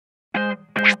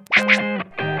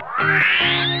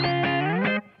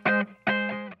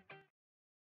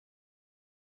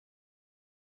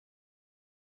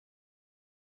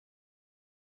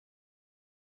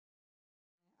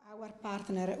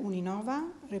partner Uninova,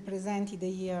 represented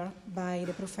here by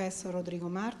the Professor Rodrigo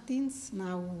Martins,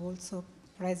 now also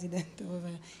President of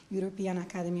European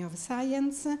Academy of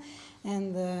Science,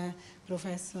 and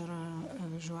Professor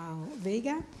João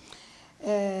Veiga.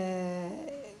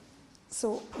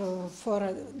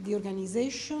 For the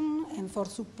organization and for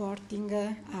supporting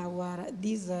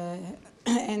this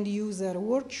end-user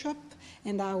workshop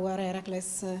and our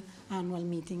Heracles annual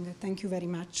meeting. Thank you very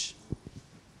much.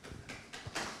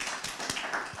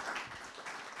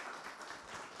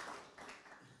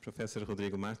 Professor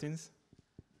Rodrigo Martins.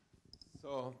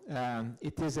 So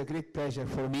it is a great pleasure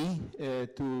for me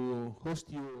to host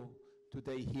you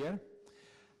today here.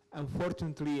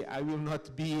 Unfortunately, I will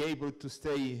not be able to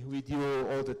stay with you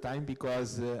all the time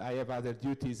because I have other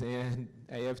duties and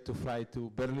I have to fly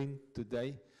to Berlin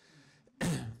today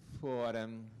for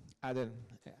other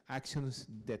actions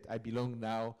that I belong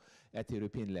now at the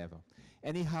European level.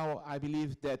 Anyhow, I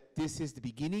believe that this is the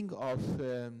beginning of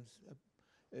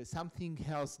something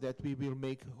else that we will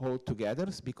make all together,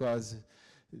 because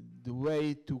the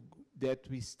way that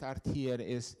we start here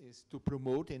is to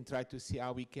promote and try to see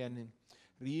how we can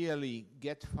really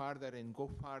get farther and go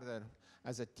farther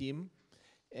as a team.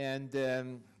 And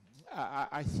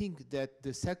I think that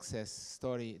the success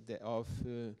story of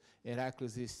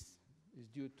Heracles is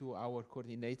due to our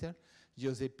coordinator,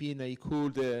 Josepina. He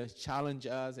could challenge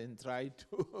us and try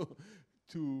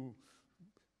to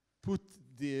put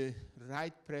the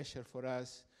right pressure for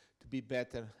us to be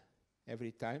better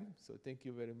every time. So thank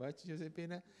you very much,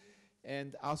 Josepina.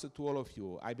 And also to all of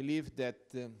you. I believe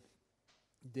that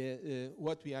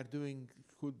what we are doing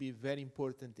could be very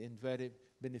important and very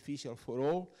beneficial for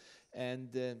all,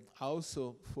 and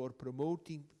also for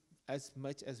promoting as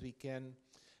much as we can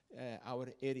our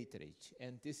heritage.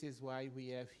 And this is why we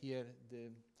have here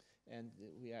and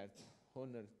we are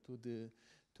honored to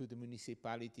the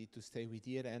municipality to stay with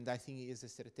here, and I think it is a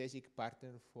strategic partner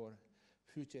for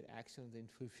future actions and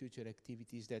for future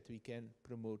activities that we can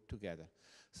promote together.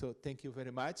 So thank you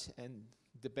very much, and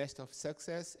the best of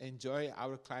success. Enjoy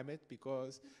our climate,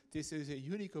 because this is a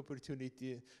unique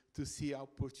opportunity to see how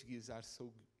Portuguese are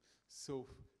so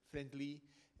friendly,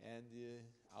 and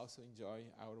also enjoy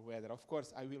our weather. Of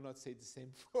course, I will not say the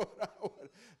same for our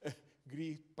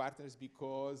Greek partners,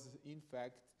 because in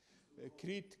fact,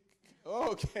 Crete,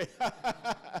 okay,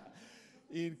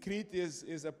 in Crete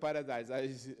is a paradise,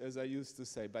 as I used to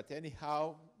say. But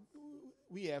anyhow,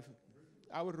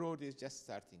 our road is just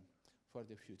starting for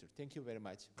the future. Thank you very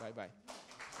much. Bye-bye.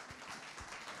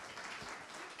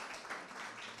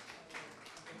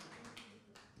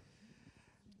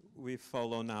 We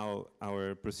follow now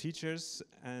our procedures,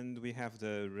 and we have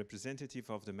the representative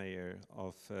of the mayor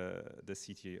of the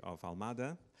city of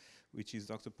Almada, which is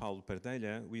Dr. Paulo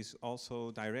Pardelha, who is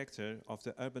also director of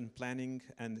the Urban Planning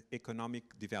and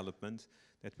Economic Development,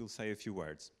 that will say a few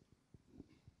words.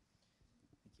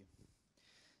 Thank you.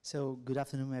 So, good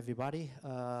afternoon, everybody.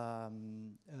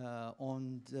 On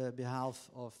the behalf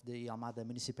of the Almada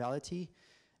municipality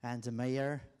and the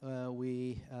mayor,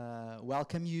 we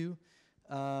welcome you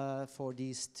for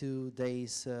these 2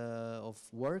 days of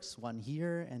works, one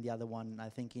here and the other one, I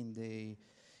think, in the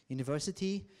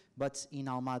university, but in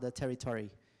Almada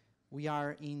territory. We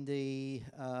are in the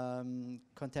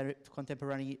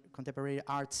contemporary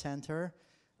art center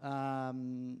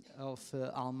of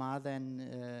Almada, and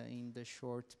in the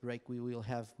short break we will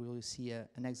see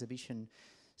an exhibition.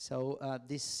 So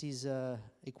this is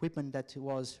equipment that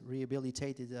was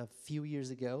rehabilitated a few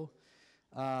years ago,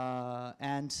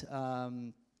 and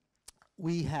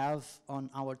we have on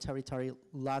our territory a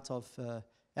lot of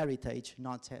heritage,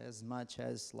 not as much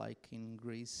as like in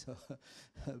Greece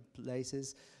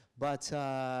places, but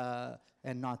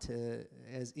and not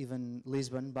as even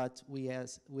Lisbon, but we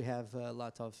have a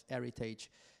lot of heritage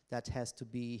that has to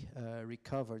be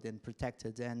recovered and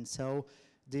protected. And so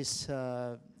this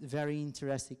very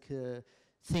interesting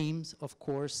themes, of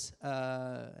course,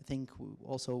 I think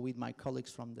also with my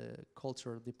colleagues from the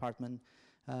cultural department,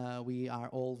 we are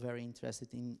all very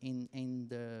interested in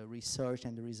the research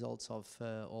and the results of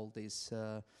all these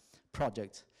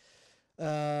projects.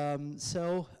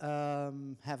 So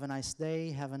have a nice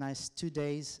day, have a nice 2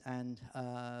 days, and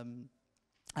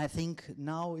I think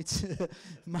now it's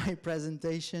my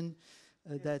presentation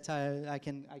that I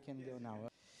can go now.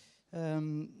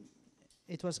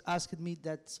 It was asked me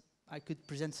that I could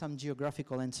present some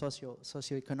geographical and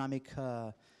socioeconomic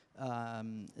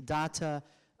data.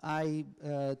 I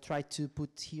tried to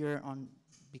put here on,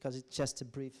 because it's just a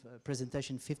brief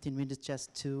presentation, 15 minutes,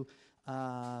 just to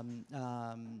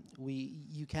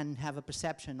you can have a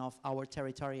perception of our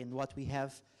territory and what we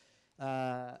have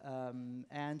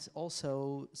and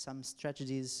also some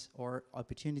strategies or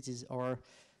opportunities or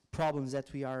problems that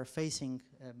we are facing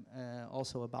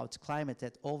also about climate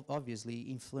that obviously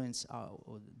influence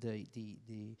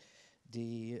the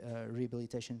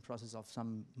rehabilitation process of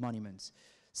some monuments.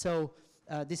 So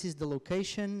this is the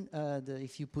location.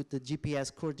 If you put the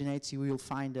GPS coordinates, you will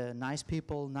find nice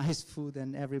people, nice food,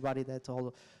 and everybody that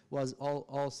was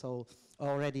also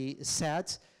already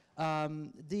said.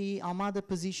 The Almada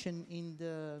position in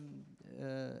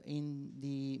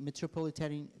the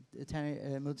metropolitan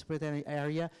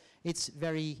area, it's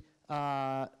very,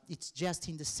 it's just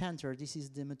in the center. This is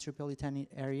the metropolitan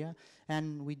area,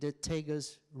 and with the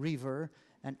Tagus River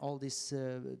and all this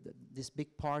this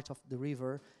big part of the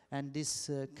river and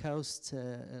this coast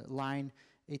line,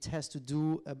 it has to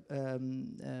do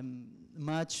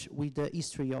much with the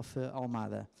history of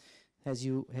Almada, as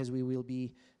we will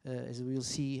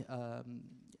see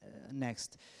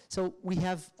next. So we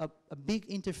have a big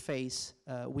interface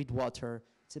with water.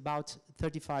 It's about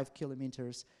 35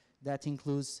 kilometers. That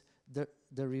includes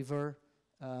the river,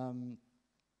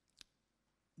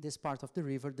 this part of the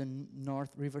river, the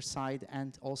North River side,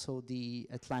 and also the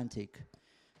Atlantic.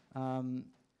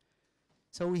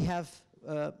 So we have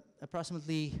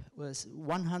approximately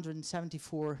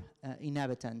 174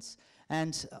 inhabitants,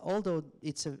 and although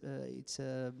it's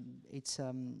a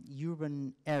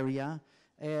urban area,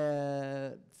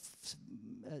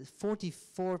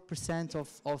 44%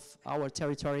 of our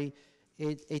territory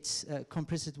it's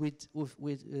comprised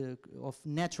of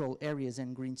natural areas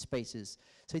and green spaces.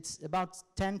 So it's about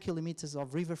 10 kilometers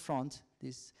of riverfront.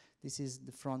 This is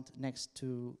the front next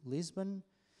to Lisbon,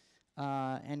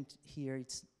 and here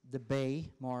it's the bay,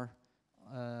 more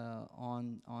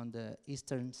on the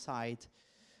eastern side.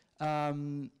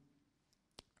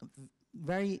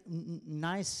 Very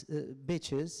nice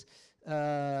beaches,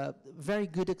 very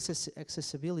good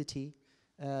accessibility.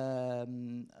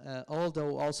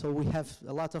 Although also we have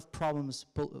a lot of problems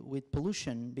with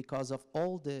pollution because of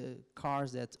all the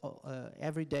cars that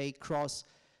every day cross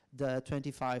the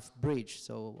 25 bridge.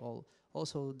 So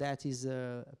also that is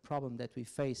a problem that we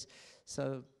face.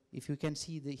 So if you can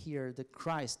see here the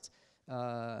Christ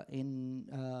in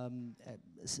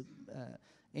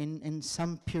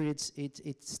some periods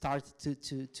it started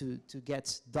to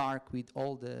get dark with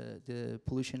all the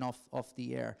pollution of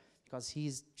the air, because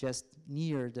he's just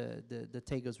near the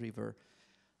Tagus River,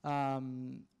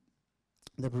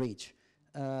 the bridge.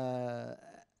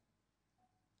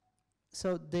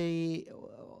 So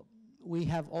we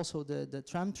have also the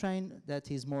tram train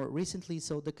that is more recently,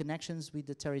 so the connections with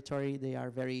the territory, they are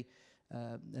very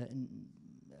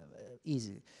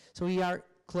easy. So we are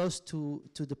close to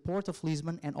the port of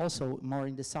Lisbon, and also more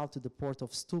in the south to the port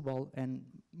of Setúbal, and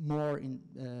more in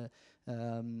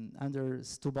under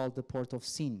Setúbal, the port of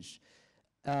Sines.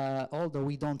 Although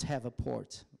we don't have a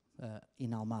port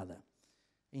in Almada,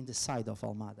 in the side of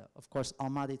Almada. Of course,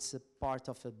 Almada it's a part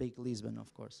of a big Lisbon,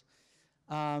 of course.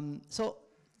 So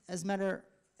as matter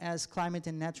as climate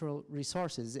and natural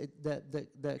resources,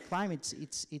 the climate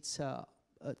it's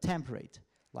temperate,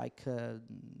 like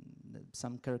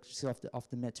some characteristics of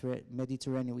the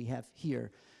Mediterranean we have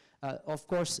here. Of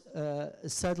course,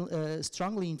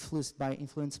 strongly influenced by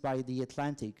the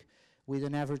Atlantic, with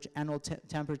an average annual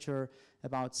temperature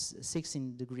about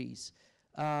 16 degrees.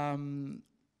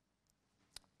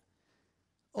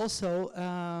 Also,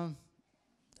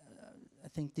 I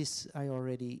think this I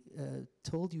already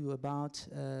told you about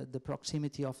the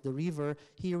proximity of the river.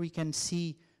 Here we can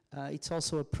see it's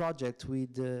also a project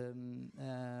with an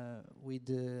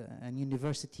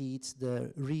university. It's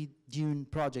the Reed Dune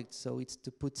project, so it's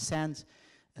to put sand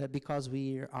because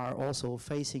we are also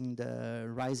facing the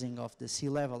rising of the sea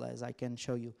level, as I can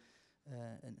show you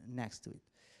next to it.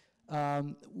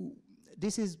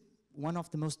 This is one of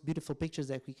the most beautiful pictures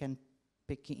that we can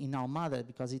pick in Almada,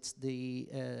 because it's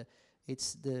the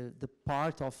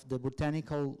part of the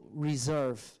botanical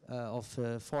reserve of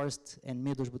forest and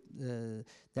meadows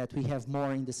that we have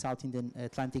more in the South Indian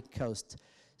Atlantic coast.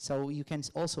 So you can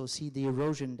also see the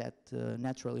erosion, that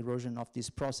natural erosion of this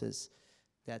process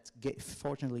that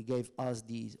fortunately gave us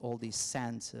all these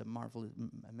sands, marvelous,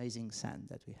 amazing sand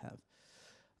that we have.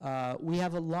 We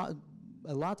have a lot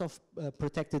of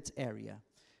protected area.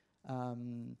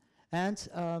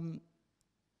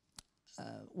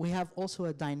 We have also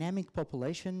a dynamic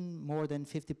population. More than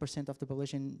 50% of the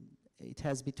population, it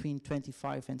has between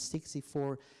 25 and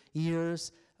 64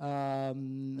 years.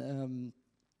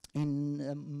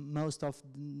 Most of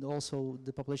also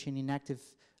the population in active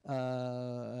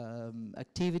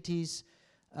activities.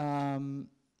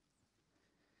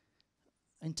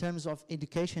 in terms of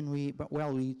education,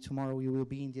 tomorrow we will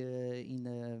be in the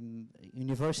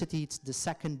university. It's the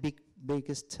second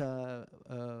biggest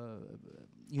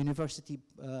university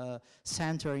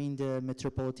center in the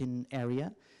metropolitan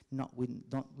area.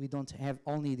 We don't have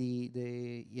only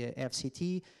the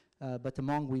FCT, but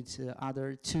among with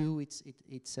other two,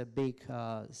 it's a big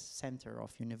center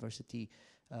of university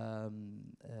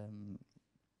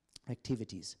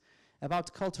activities.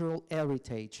 About cultural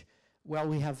heritage, well,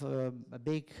 we have a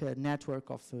big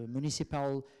network of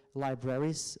municipal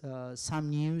libraries, some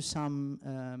new, some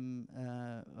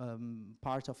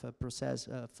part of a process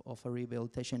of a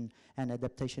rehabilitation and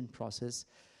adaptation process.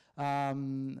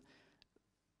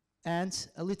 And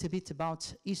a little bit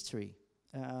about history.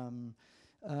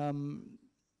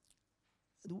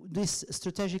 This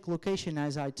strategic location,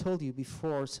 as I told you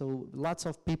before, so lots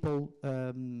of people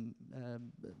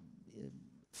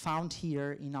found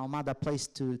here in Almada place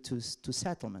to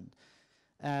settlement.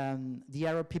 The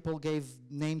Arab people gave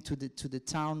name to the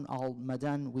town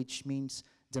Almadan, which means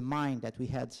the mine that we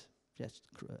had just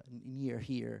near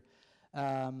here.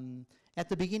 At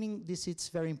the beginning, it's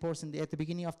very important. At the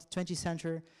beginning of the 20th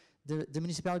century, the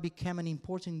municipality became an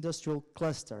important industrial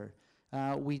cluster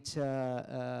with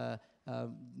the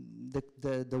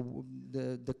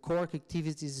cork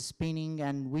activities, spinning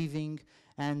and weaving,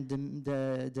 and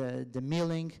the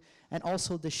milling, and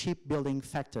also the shipbuilding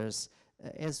factors.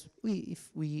 If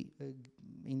we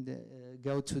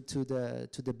go to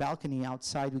the balcony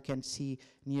outside, we can see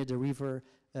near the river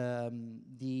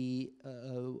the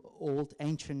old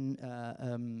ancient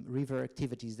river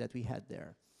activities that we had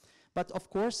there. But of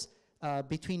course,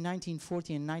 between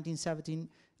 1940 and 1917,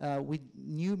 with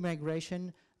new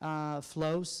migration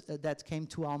flows that came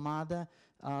to Almada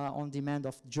on demand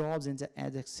of jobs and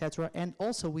etc., and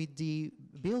also with the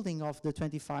building of the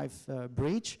 25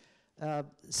 bridge,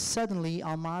 suddenly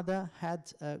Almada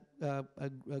had a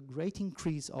great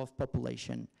increase of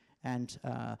population and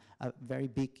a very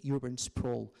big urban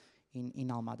sprawl in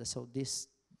Almada. So this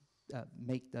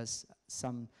made us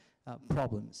some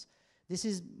problems. This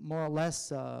is more or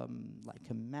less like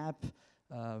a map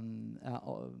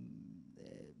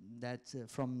that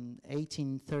from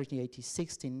 1830,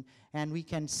 1816, and we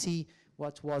can see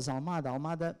what was Almada.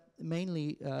 Almada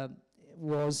mainly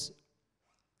was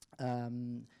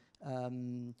the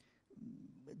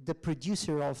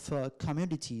producer of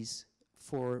commodities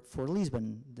for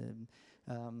Lisbon,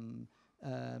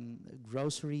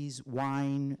 groceries,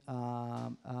 wine.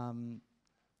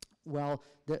 Well,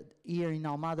 here in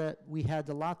Almada we had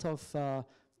a lot of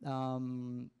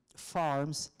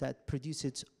farms that produced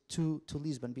it to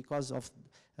Lisbon, because of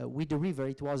with the river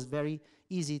it was very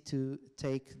easy to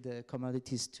take the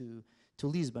commodities to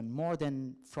Lisbon, more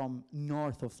than from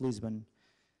north of Lisbon,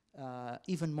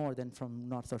 even more than from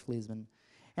north of Lisbon.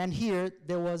 And here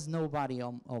there was nobody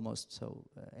almost, so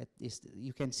at this,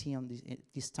 you can see on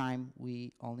this time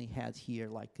we only had here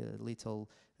like a little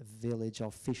village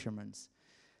of fishermen.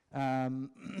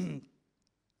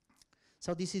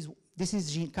 So this is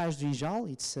Cais do Injal.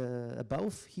 It's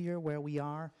above here where we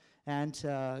are, and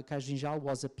Cais do Injal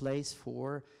was a place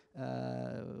for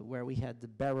where we had the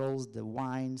barrels, the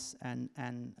wines, and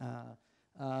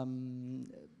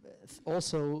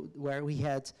also where we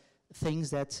had things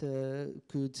that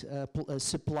could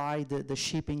supply the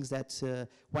shippings that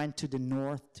went to the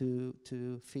north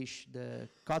to fish the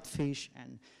codfish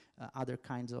and other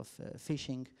kinds of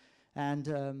fishing. And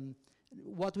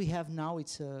what we have now,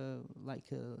 it's like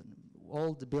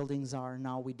all the buildings are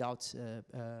now without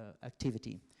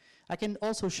activity. I can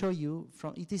also show you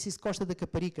this is Costa da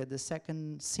Caparica, the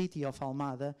second city of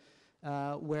Almada,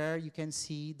 where you can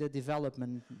see the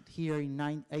development here in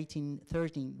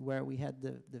 1813, where we had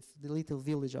the little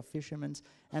village of fishermen,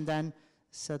 and then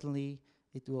suddenly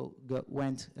it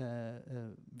went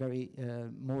very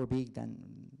more big than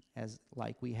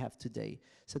like we have today.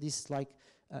 So this is like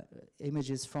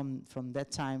images from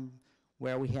that time,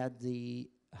 where we had the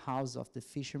house of the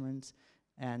fishermen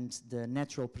and the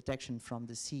natural protection from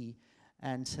the sea,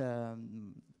 and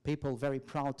people very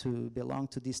proud to belong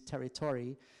to this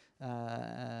territory.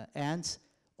 And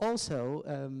also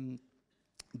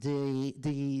the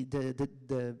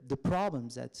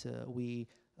problems that we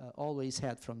always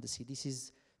had from the sea. This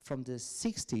is from the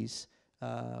 60s,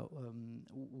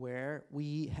 where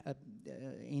we,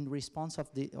 in response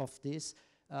of this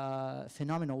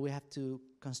phenomenon, we have to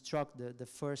construct the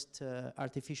first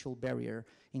artificial barrier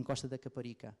in Costa da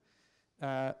Caparica.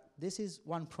 This is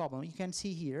one problem. You can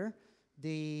see here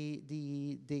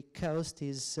the coast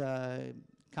is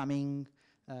coming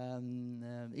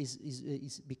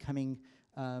is becoming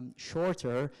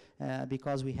shorter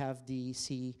because we have the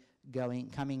sea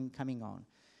coming on.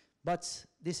 But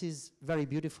this is very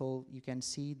beautiful. You can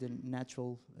see the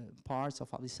natural parts of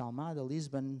this Almada,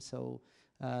 Lisbon. So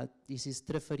this is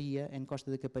Trafaria and Costa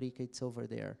da Caparica. It's over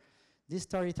there. This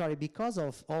territory, because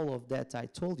of all of that, I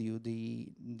told you the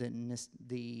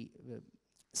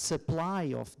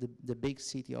supply of the big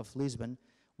city of Lisbon.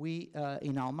 We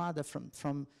in Almada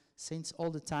from since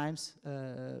all the times,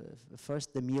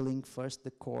 first the milling, first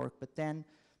the cork, but then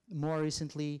more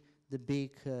recently the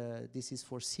big. This is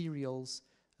for cereals.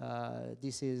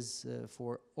 This is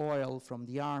for oil from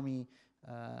the army.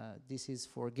 This is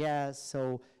for gas.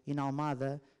 So in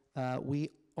Almada, we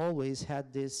always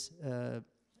had this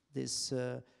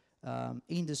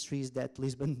industries that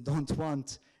Lisbon don't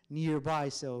want nearby.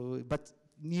 So, but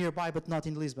nearby, but not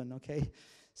in Lisbon. Okay,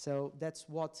 so that's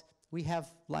what we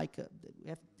have. Like we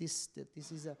have this.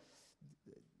 This is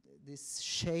this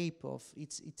shape of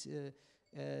it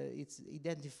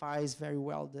identifies very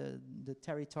well the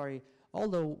territory.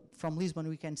 Although from Lisbon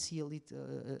we can see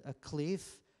a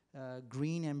cliff,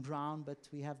 green and brown, but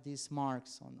we have these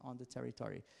marks on the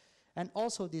territory, and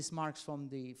also these marks from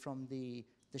the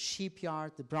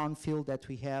shipyard, the brownfield that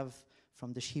we have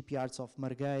from the shipyards of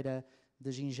Margueira, the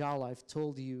Ginjal I've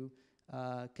told you,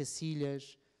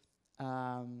 Cacilhas,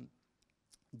 a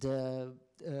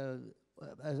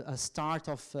start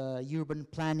of urban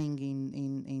planning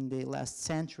in the last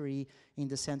century in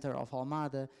the center of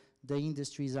Almada. The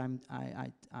industries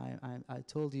I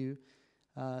told you,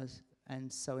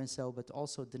 and so, but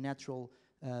also the natural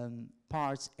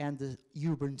parts and the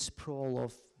urban sprawl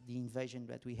of the invasion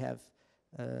that we have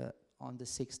on the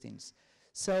 16th.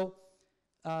 So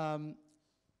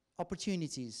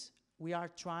opportunities. We are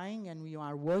trying and we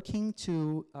are working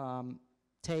to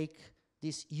take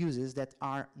these uses that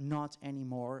are not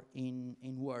anymore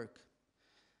in work.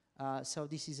 So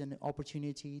this is an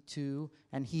opportunity to,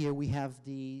 and here we have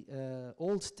the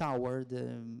old tower,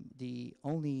 the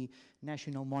only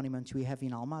national monument we have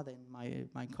in Almada, and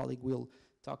my colleague will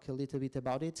talk a little bit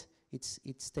about it.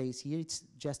 It stays here. It's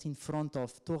just in front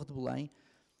of Torre de Belém,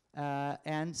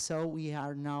 and so we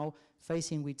are now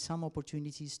facing with some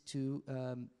opportunities to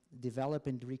develop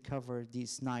and recover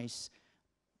these nice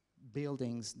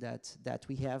buildings that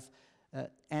we have,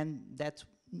 and that.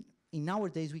 In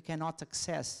nowadays, we cannot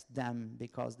access them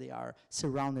because they are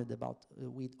surrounded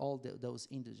with all those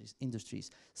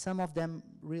industries. Some of them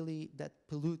really that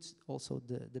pollute also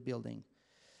the building.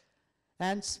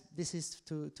 And this is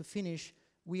to finish.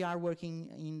 We are working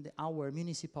in our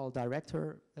municipal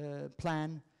director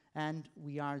plan, and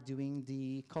we are doing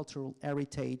the cultural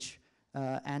heritage,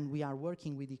 and we are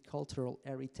working with the cultural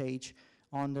heritage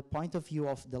on the point of view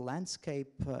of the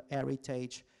landscape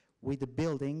heritage with the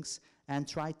buildings, and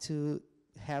try to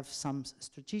have some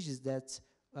strategies that,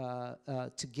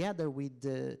 together with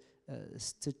the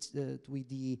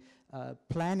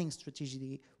planning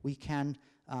strategy, we can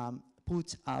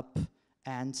put up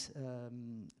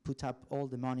all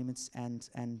the monuments and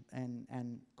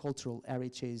cultural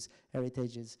heritages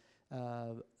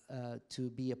to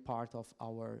be a part of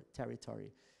our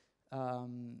territory.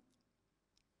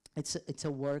 It's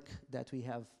a work that we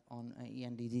have on,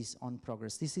 and it is on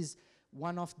progress. This is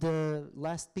one of the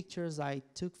last pictures I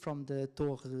took from the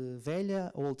Torre Velha,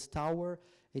 old tower.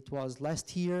 It was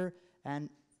last year, and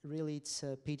really it's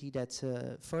a pity that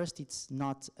first it's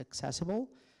not accessible.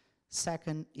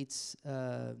 Second, it's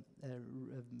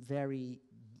very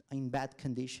in bad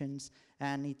conditions,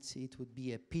 and it would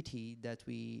be a pity that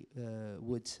we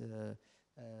would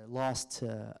lost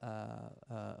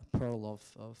a pearl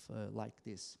of like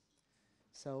this.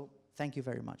 So thank you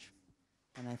very much,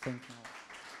 and I thank you all.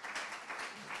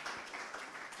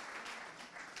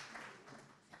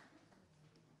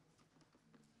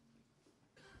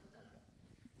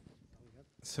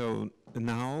 So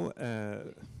now,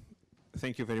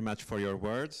 thank you very much for your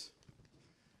words.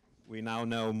 We now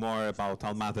know more about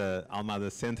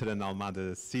Almada Center and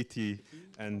Almada City,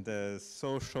 and the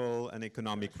social and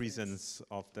economic reasons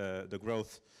of the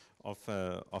growth of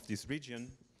this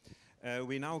region.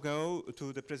 We now go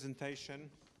to the presentation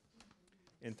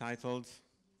entitled,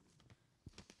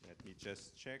 let me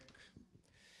just check.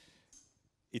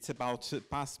 It's about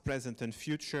past, present, and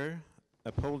future,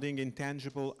 upholding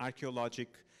intangible archaeologic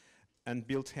and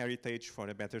built heritage for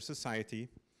a better society.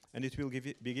 And it will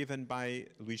be given by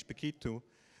Luís Paquito,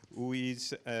 who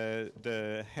is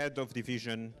the head of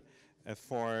division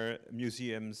for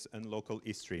museums and local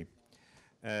history.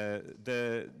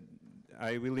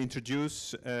 I will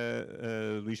introduce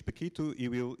Luís Paquito.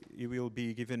 He will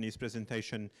be given his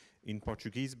presentation in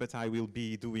Portuguese, but I will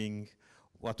be doing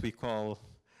what we call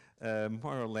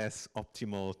more or less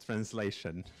optimal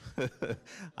translation.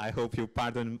 I hope you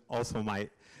pardon also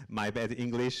my bad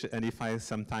English, and if I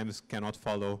sometimes cannot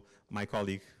follow my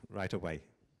colleague right away.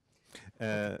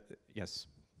 Yes.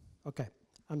 Okay,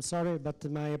 I'm sorry, but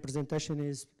my presentation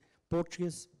is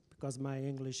Portuguese because my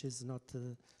English is not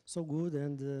so good,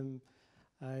 and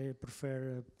I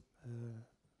prefer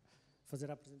fazer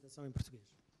a apresentação em português.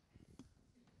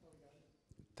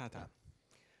 Tá.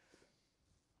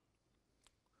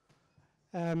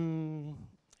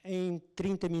 Em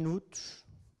 30 minutos,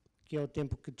 que é o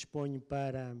tempo que disponho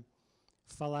para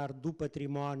falar do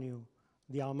património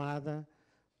de Almada,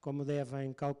 como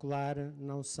devem calcular,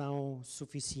 não são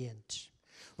suficientes.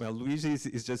 Well, Luigi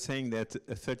is just saying that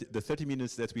the 30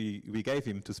 minutes that we gave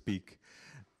him to speak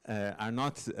are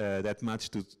not that much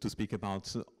to speak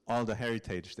about all the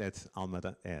heritage that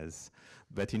Almada has.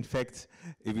 But in fact,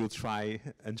 he will try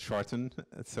and shorten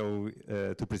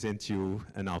to present you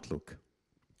an outlook.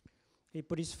 E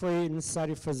por isso foi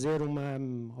necessário fazer uma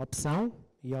opção,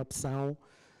 e a opção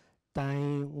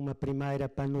tem uma primeira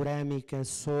panorâmica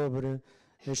sobre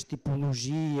as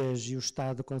tipologias e o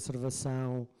estado de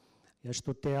conservação, as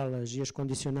tutelas e as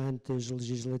condicionantes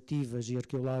legislativas e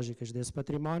arqueológicas desse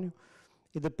património,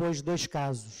 e depois 2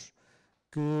 casos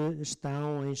que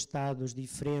estão em estados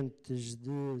diferentes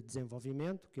de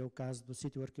desenvolvimento, que é o caso do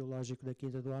sítio arqueológico da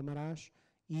Quinta do Amarás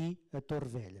e a Torre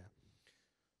Velha.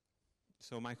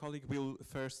 So my colleague will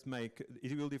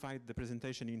will divide the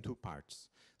presentation in 2 parts.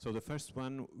 So the first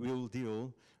one will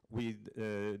deal with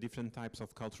different types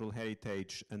of cultural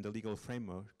heritage and the legal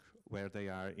framework where they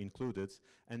are included,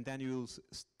 and then you will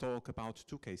talk about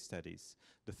 2 case studies.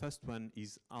 The first one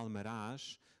is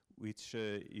Almaraz, which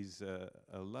is a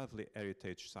lovely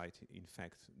heritage site, in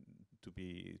fact, to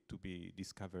be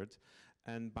discovered,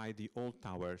 and by the old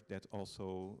tower that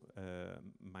also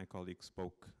my colleague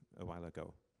spoke a while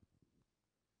ago.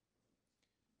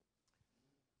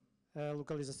 A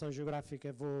localização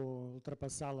geográfica vou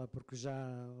ultrapassá-la porque já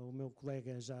o meu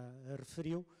colega já a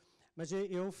referiu, mas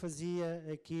eu fazia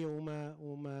aqui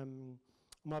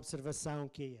uma observação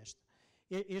que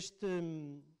é esta.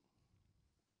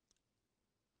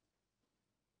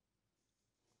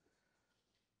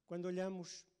 Quando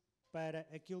olhamos para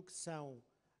aquilo que são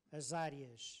as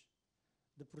áreas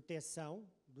de proteção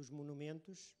dos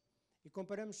monumentos e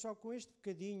comparamos só com este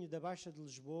bocadinho da Baixa de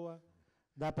Lisboa,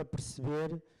 dá para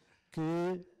perceber que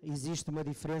existe uma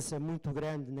diferença muito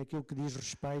grande naquilo que diz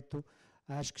respeito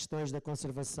às questões da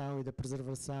conservação e da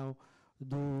preservação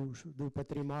do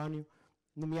património,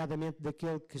 nomeadamente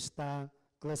daquele que está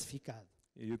classificado.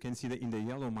 You can see that in the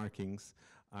yellow markings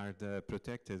are the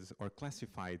protected or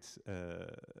classified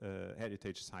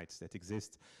heritage sites that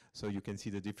exist. So you can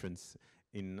see the difference.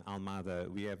 In Almada,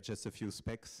 we have just a few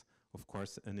specks, of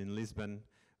course, and in Lisbon,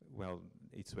 well,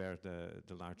 it's where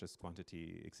the largest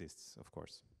quantity exists, of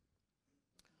course.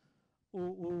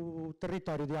 O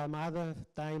território de Almada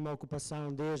tem uma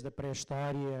ocupação desde a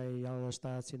pré-história e ela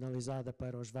está sinalizada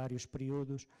para os vários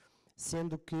períodos,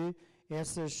 sendo que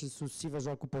essas sucessivas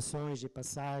ocupações e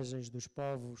passagens dos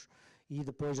povos e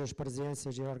depois as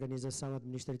presenças e a organização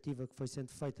administrativa que foi sendo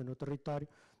feita no território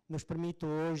nos permite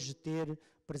hoje ter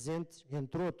presente,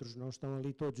 entre outros, não estão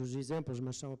ali todos os exemplos,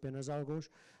 mas são apenas alguns,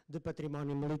 de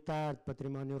património militar, de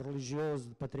património religioso,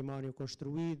 de património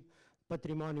construído,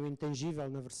 património intangível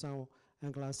na versão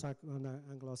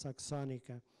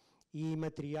anglo-saxónica e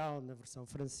material na versão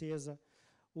francesa,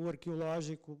 o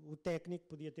arqueológico, o técnico,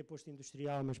 podia ter posto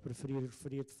industrial, mas preferi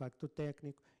referir de facto o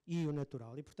técnico, e o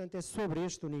natural. E portanto é sobre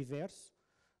este universo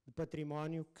de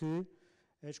património que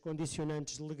as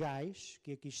condicionantes legais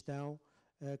que aqui estão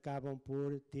acabam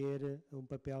por ter um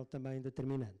papel também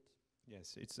determinante.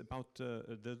 Yes, it's about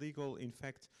the legal, in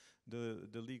fact,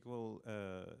 the legal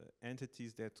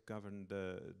entities that govern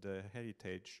the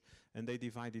heritage, and they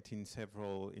divide it in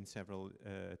several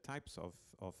types of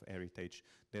heritage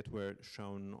that were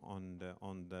shown on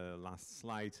the last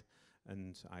slide,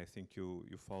 and I think you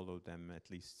followed them at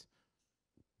least.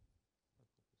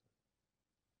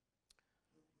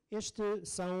 Estes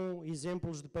são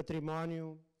exemplos de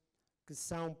património que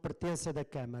são pertença da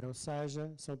Câmara, ou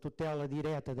seja, são tutela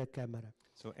direta da Câmara.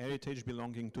 So heritage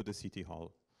belonging to the City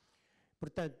Hall.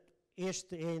 Portanto,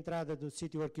 este é a entrada do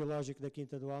sítio arqueológico da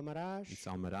Quinta do Almaraz. It's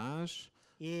Almaraz.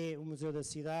 É o Museu da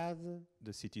Cidade.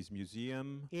 The City's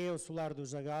Museum. É o Solar dos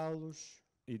Zagalos.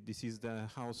 This is the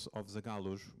House of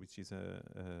Zagalos, which is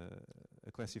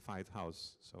a classified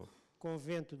house. So.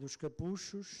 Convento dos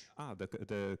Capuchos.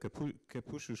 The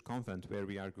Capuchos convent, where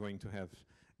we are going to have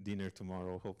dinner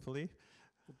tomorrow, hopefully.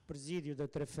 O presídio da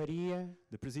Trafaria.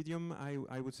 The Presidium,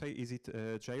 I would say, is it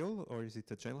a jail or is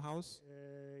it a jailhouse?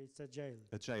 It's a jail.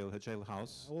 A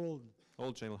jailhouse.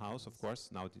 Old jailhouse, of course,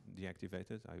 now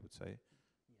deactivated, I would say.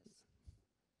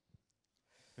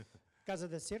 Casa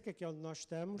da Cerca, que é onde nós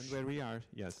estamos. And where we are,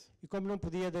 yes. E como não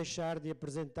podia deixar de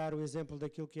apresentar o exemplo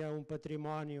daquilo que é um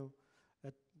património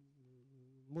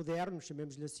moderno,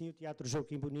 chamemos-lhe assim, o Teatro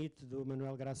Joaquim Bonito, do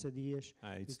Manuel Graça Dias,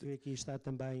 que aqui está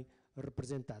também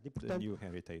representado. E, portanto, the new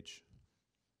heritage.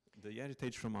 The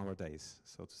heritage from our days,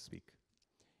 so to speak.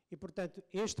 E, portanto,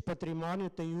 este património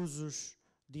tem usos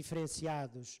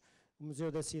diferenciados. O Museu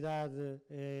da Cidade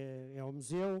é um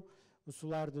museu, o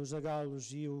Solar dos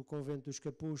Zagalos e o Convento dos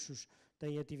Capuchos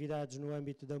têm atividades no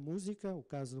âmbito da música, o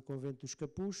caso do Convento dos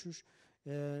Capuchos,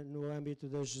 no âmbito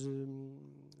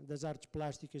das artes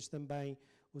plásticas também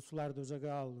o Solar dos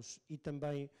Zagalos e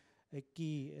também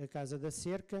aqui a Casa da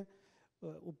Cerca.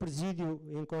 O presídio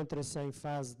encontra-se em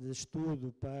fase de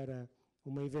estudo para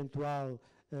uma eventual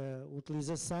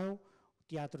utilização,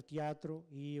 o teatro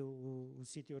e o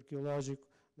sítio arqueológico,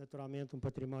 naturalmente,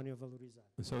 património valorizado.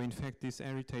 So, in fact, this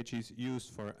heritage is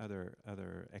used for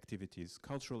other activities,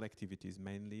 cultural activities,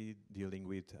 mainly dealing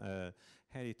with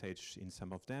heritage in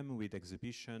some of them, with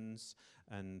exhibitions,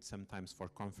 and sometimes for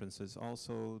conferences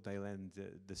also. They lend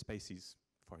the spaces,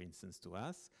 for instance, to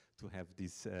us to have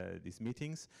these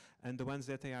meetings. And the ones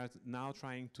that they are now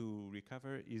trying to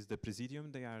recover is the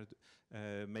Presidium. They are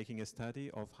making a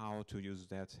study of how to use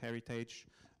that heritage.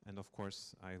 And of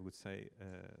course, I would say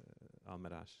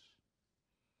Almada.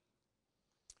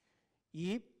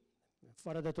 E,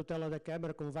 fora da tutela da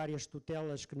Câmara, com várias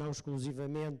tutelas que não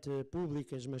exclusivamente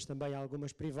públicas, mas também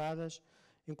algumas privadas,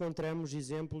 encontramos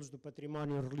exemplos do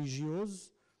património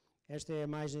religioso. Esta é a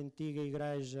mais antiga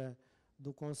igreja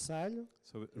do Concelho.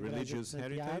 So, religious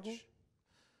heritage,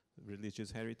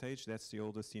 that's the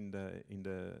oldest in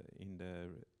the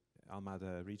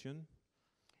Almada region.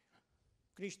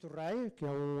 Cristo Rei, que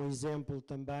é exemplo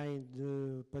também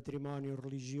de património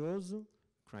religioso.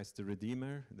 Christ the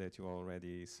Redeemer, that you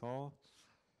already saw.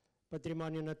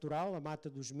 Património natural, a Mata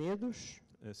dos Medos.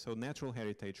 So natural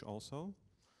heritage also.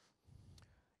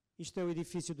 Isto é o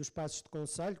edifício dos Passos de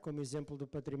Concelho, como exemplo do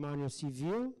património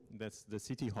civil. That's the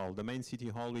city hall, the main city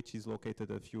hall, which is located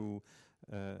a few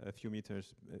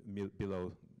meters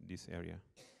below this area.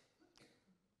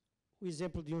 O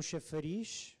exemplo de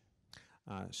chafariz.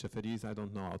 Chafariz, I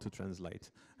don't know how to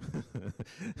translate.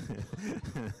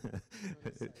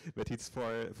 But it's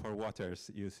for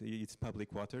waters. You see, it's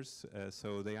public waters,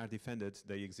 so they are defended.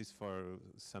 They exist for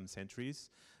some centuries,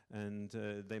 and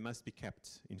they must be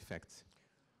kept, in fact.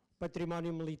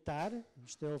 Património militar,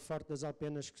 isto é o Forte das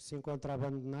Alpenas que se encontra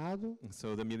abandonado.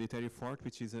 So the military fort,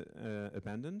 which is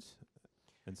abandoned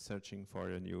and searching for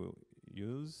a new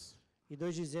use. E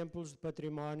dois exemplos de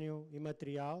património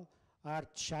imaterial. A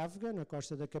arte chávega, na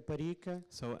costa da Caparica.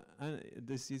 So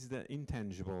this is the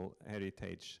intangible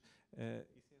heritage. Isso é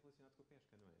relacionado com a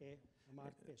pesca, não é? É uma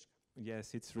arte de pesca.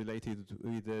 Yes, it's related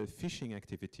with the fishing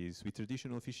activities, with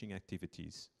traditional fishing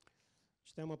activities.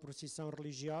 Isto é uma procissão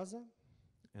religiosa.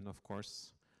 And of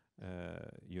course,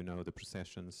 you know the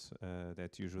processions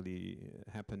that usually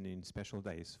happen in special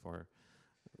days for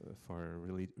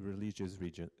religious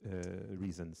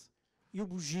reasons. E o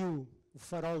bugio, o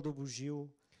farol do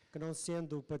bugio, que não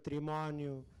sendo o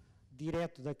património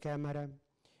direto da Câmara,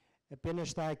 apenas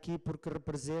está aqui porque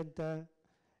representa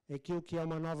aquilo que é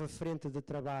uma nova frente de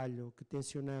trabalho que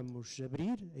tencionamos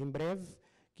abrir em breve,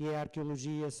 que é a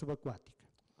arqueologia subaquática.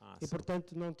 E,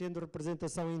 portanto, não tendo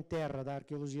representação em terra da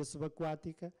arqueologia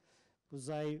subaquática,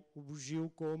 usei o bugio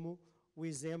como o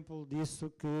exemplo disso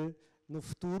que no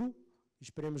futuro,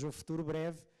 esperemos um futuro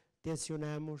breve,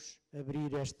 tencionamos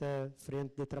abrir esta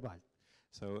frente de trabalho.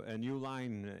 So a new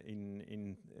line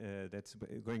that's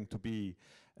going to be,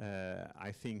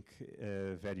 I think,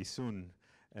 very soon,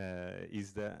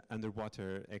 is the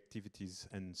underwater activities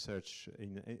and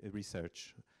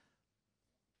research.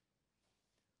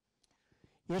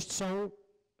 Estes são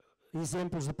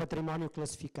exemplos de património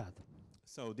classificado.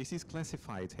 So this is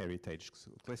classified heritage. So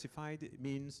classified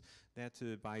means that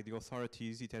by the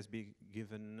authorities it has been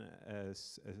given a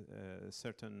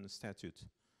certain statute.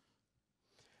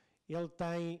 Ele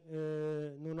tem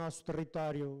no nosso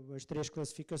território as três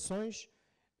classificações.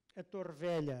 A Torre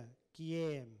Velha, que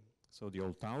é... So the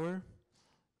Old Tower.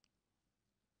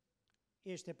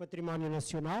 Este é património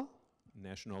nacional.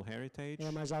 National Heritage. É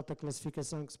a mais alta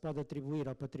classificação que se pode atribuir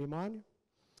ao património.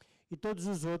 E todos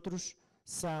os outros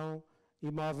são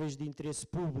imóveis de interesse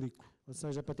público, ou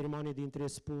seja, património de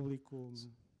interesse público.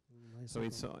 So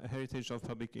it's a heritage of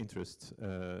public interest.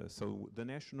 So the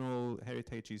national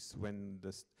heritage is when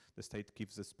the state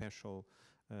gives a special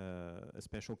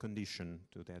condition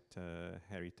to that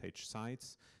heritage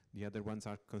sites. The other ones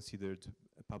are considered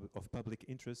of public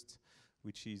interest,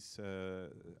 which is,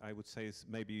 I would say, is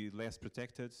maybe less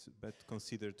protected, but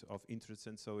considered of interest,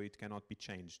 and so it cannot be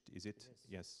changed, is it?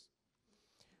 Yes.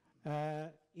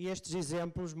 E estes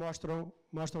exemplos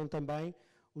mostram também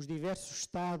os diversos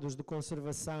estados de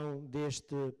conservação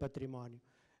deste património.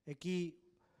 Aqui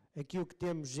o que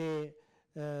temos é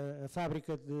a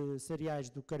fábrica de cereais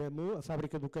do Caramujo, a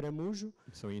fábrica do Caramujo.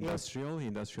 So industrial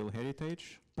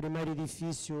heritage. Primeiro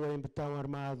edifício em betão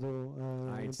armado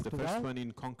em it's Portugal. The first one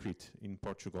in concrete in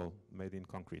Portugal, made in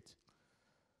concrete.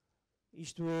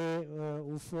 Isto é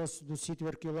o fosso do sítio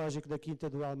arqueológico da Quinta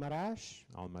do Almaraz.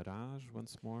 Almaraz,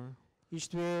 once more.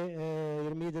 Isto é a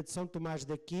ermida de São Tomás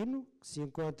de Aquino, que se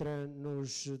encontra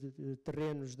nos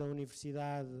terrenos da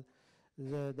Universidade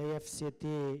da FCT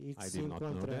e que se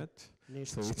encontra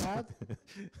neste estado.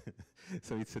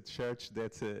 So it's a church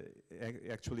that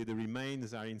actually the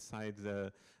remains are inside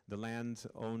the land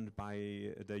owned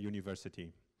by the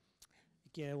university.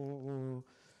 Que é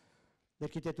da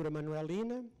arquitetura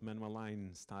manuelina.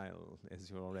 Manueline style, as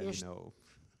you already know.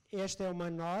 Esta é uma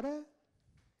nora.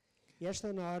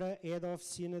 Esta nora é da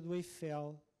oficina do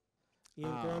Eiffel e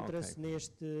encontra-se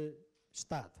neste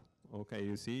estado. Okay,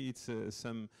 you see, it's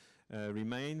some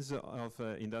remains of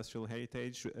industrial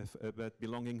heritage, but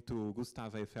belonging to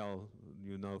Gustave Eiffel,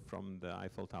 you know, from the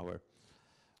Eiffel Tower.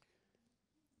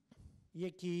 E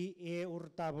aqui é o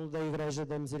retábulo da Igreja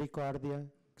da Misericórdia,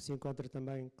 que se encontra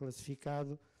também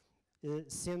classificado,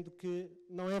 sendo que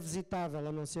não é visitável,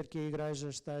 a não ser que a igreja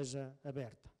esteja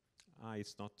aberta.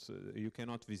 It's not. You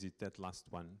cannot visit that last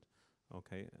one,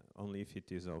 okay? Only if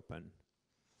it is open.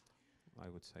 I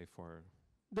would say for.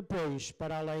 Depois,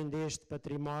 para além deste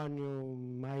património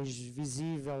mais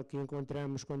visível que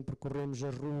encontramos quando percorremos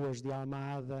as ruas de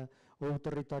Almada ou o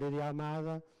território de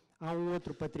Almada, há um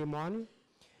outro património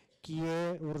que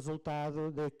é o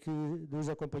resultado dos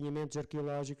acompanhamentos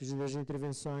arqueológicos e das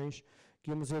intervenções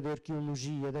que o Museu de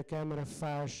Arqueologia da Câmara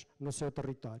faz no seu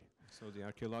território. So the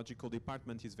archaeological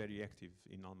department is very active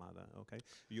in Almada, okay?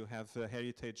 You have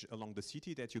heritage along the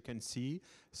city that you can see.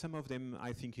 Some of them,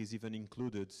 I think, is even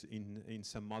included in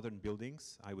some modern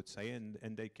buildings, I would say,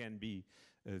 and they can be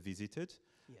visited.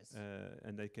 Yes.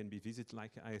 And they can be visited,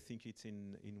 like I think it's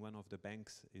in one of the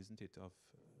banks, isn't it?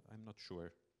 I'm not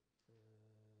sure.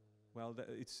 Well,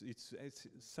 it's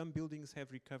some buildings have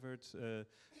recovered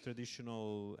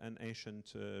traditional and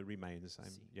ancient remains.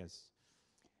 Yes.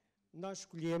 Nós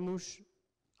escolhemos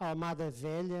a Almada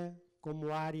Velha como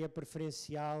área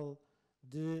preferencial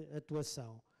de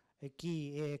atuação.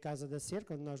 Aqui é a Casa da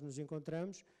Cerca, onde nós nos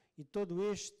encontramos, e todo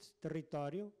este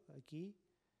território aqui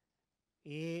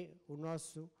é o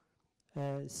nosso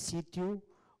sítio,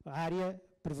 área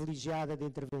privilegiada de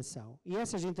intervenção. E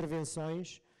essas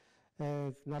intervenções,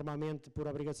 normalmente por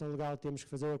obrigação legal temos que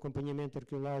fazer o acompanhamento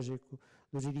arqueológico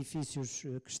dos edifícios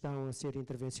que estão a ser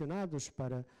intervencionados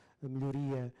para a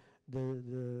melhoria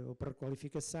ou para a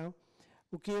qualificação.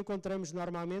 O que encontramos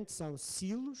normalmente são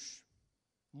silos,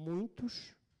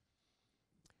 muitos.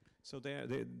 So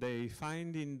they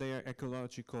find in their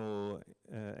archaeological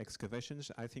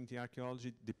excavations, I think the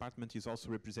archaeology department is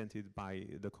also represented by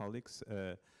the colleagues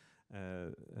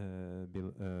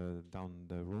down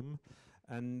the room.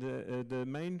 And the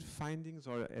main findings,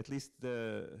 or at least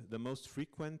the most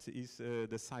frequent, is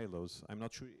the silos. I'm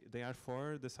not sure, they are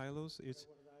for the silos? It's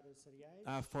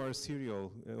for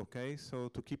cereal, okay, so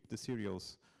to keep the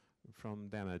cereals from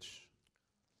damage.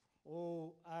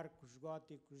 Ou arcos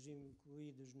góticos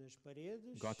incluídos nas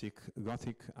paredes.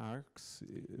 Gothic arcs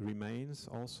remains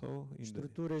also in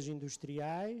estruturas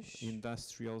industriais.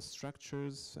 Industrial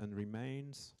structures and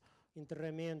remains.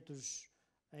 Enterramentos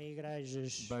em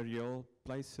igrejas. Burial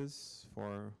places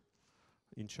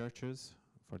in churches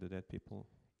for the dead people.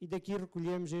 E daqui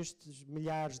recolhemos estes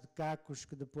milhares de cacos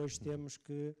que depois temos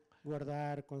que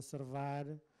guardar, conservar.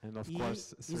 And of e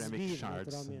course ceramic exibir,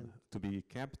 shards to be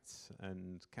kept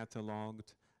and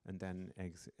catalogued and then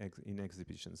in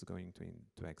exhibitions, going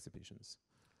to exhibitions.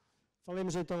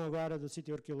 Falemos então agora do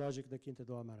sítio arqueológico da Quinta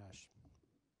do Almaraz.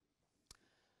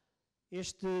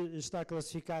 Este está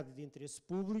classificado de interesse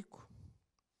público,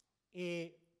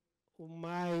 é o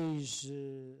mais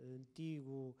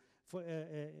antigo.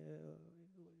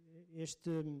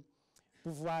 Este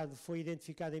povoado foi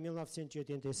identificado em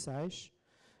 1986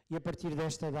 e a partir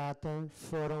desta data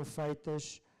foram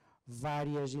feitas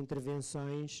várias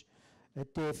intervenções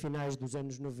até finais dos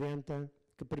anos 90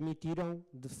 que permitiram,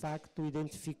 de facto,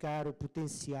 identificar o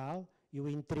potencial e o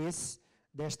interesse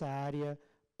desta área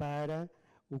para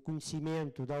o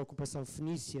conhecimento da ocupação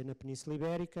fenícia na Península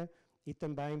Ibérica e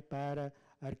também para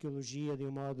a arqueologia de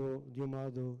um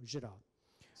modo geral.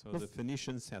 So the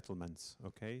Phoenician settlements,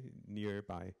 okay,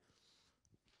 nearby.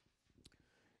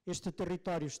 Este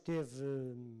território esteve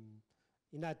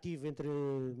inativo entre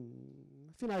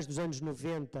finais dos anos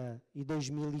 90 e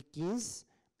 2015,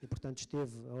 e portanto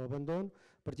esteve ao abandono.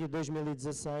 A partir de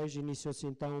 2016 iniciou-se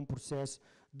então um processo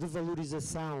de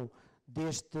valorização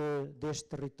deste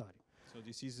território. So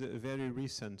this is very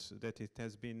recent that it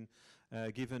has been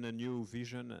given a new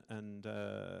vision, and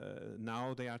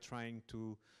now they are trying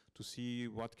to see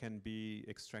what can be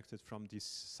extracted from this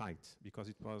site,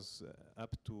 because it was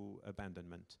up to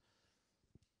abandonment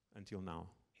until now.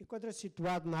 Encontra-se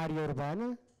situado na área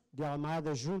urbana de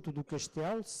Almada, junto do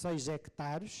castelo, 6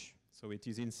 hectares. So it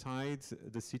is inside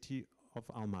the city of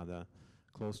Almada,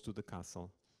 close to the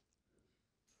castle.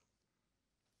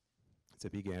 It's a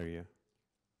big area.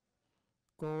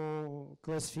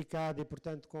 Classificado e,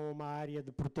 portanto, com uma área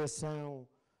de proteção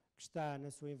que está na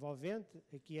sua envolvente.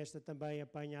 Aqui esta também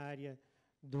apanha a área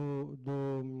da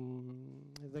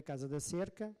Casa da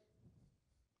Cerca.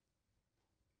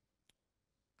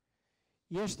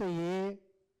 E esta é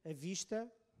a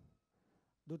vista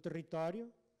do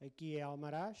território. Aqui é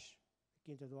Almaraz, a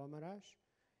Quinta do Almaraz.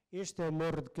 Este é o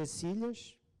Morro de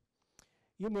Cacilhas.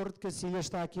 E o Morro de Cacilhas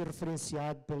está aqui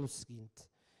referenciado pelo seguinte: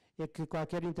 é que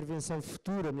qualquer intervenção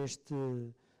futura neste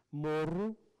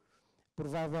morro,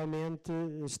 provavelmente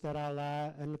estará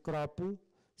lá a necrópole,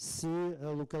 se a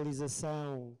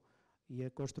localização e a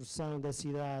construção da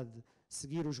cidade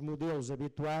seguir os modelos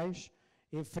habituais.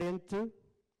 Em frente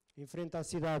à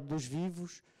cidade dos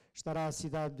vivos estará a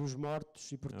cidade dos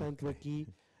mortos e, portanto, aqui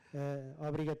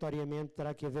obrigatoriamente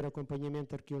terá que haver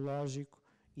acompanhamento arqueológico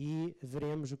e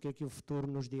veremos o que é que o futuro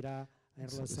nos dirá em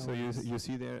relação So a isso. you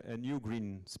see there a new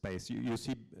green space. You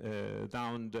see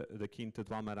down the Quinta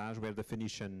do Almaraz where the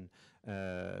Phoenician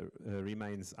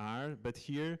remains are, but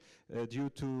here, due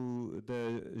to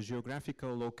the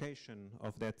geographical location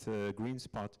of that green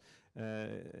spot,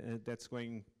 that's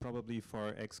going probably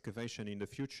for excavation in the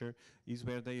future, is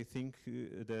where they think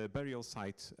the burial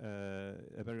site,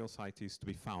 a burial site is to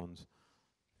be found.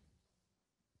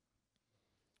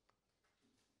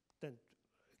 Portanto,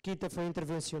 a Quinta foi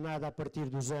intervencionada a partir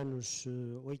dos anos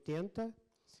 80,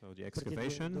 So the a partir de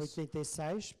excavations,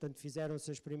 86, portanto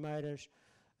fizeram-se as primeiras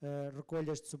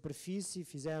recolhas de superfície,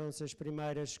 fizeram-se as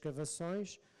primeiras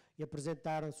escavações e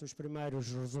apresentaram-se os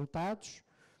primeiros resultados.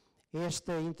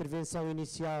 Esta intervenção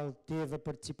inicial teve a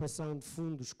participação de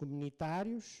fundos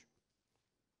comunitários.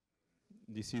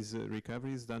 this is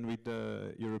recovery is done with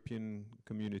the European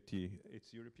community.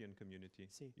 It's European community.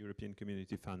 Sim. European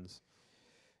community funds.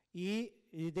 E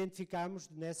identificámos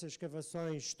nessas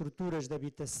escavações estruturas de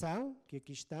habitação, que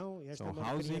aqui estão. Esta So é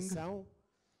uma housing. recriação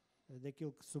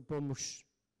daquilo que supomos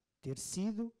ter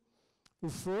sido. O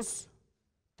fosso,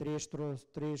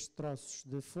 três troços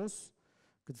de fosso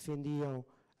que defendiam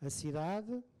a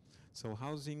cidade. So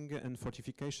housing and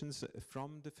fortifications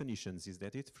from the Phoenicians, is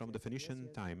that it? From the Phoenician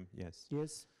yes. time, yes.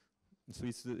 Yes. So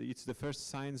it's the first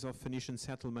signs of Phoenician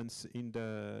settlements in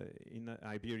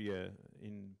Iberia,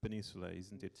 in Peninsula,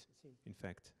 isn't it? Sim. In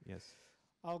fact, yes.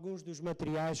 Alguns dos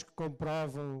materiais que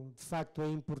comprovam, de facto, a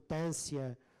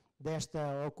importância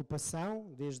desta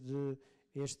ocupação, desde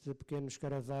este pequeno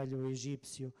escaravelho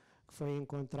egípcio que foi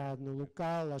encontrado no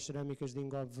local, as cerâmicas de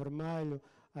engobe vermelho,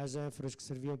 as ânforas que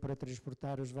serviam para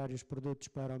transportar os vários produtos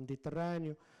para o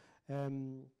Mediterrâneo,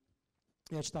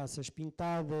 as taças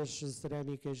pintadas,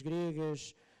 cerâmicas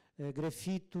gregas,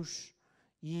 grafitos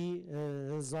e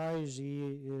anzóis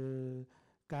e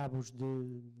cabos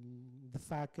de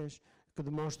facas que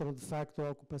demonstram de facto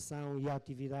a ocupação e a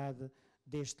atividade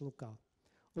deste local.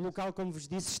 O local, como vos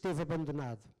disse, esteve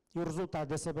abandonado e o resultado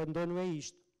desse abandono é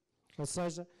isto, ou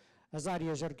seja, as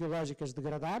áreas arqueológicas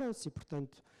degradaram-se e,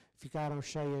 portanto, ficaram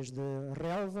cheias de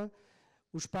relva.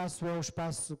 O espaço é um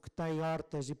espaço que tem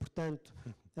hortas e, portanto,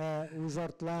 os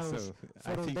hortelãos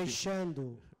foram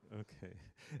deixando... Okay.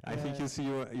 I think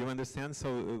you understand. So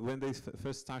when they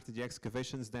first started the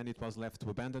excavations, then it was left to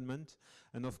abandonment,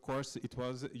 and of course it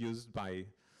was used by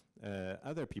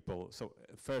other people. So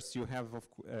first you have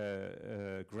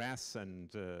grass and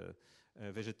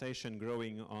vegetation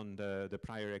growing on the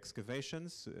prior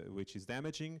excavations, which is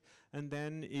damaging, and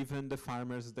then even the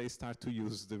farmers, they start to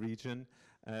use the region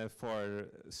for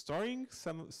storing,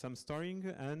 some storing,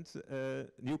 and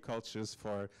new cultures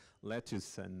for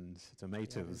lettuce and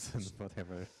tomatoes and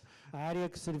whatever. A área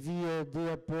que servia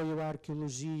de apoio à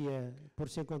arqueologia, por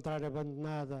se encontrar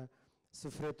abandonada,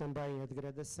 sofreu também a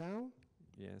degradação.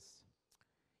 Yes.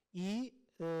 E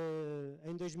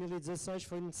em 2016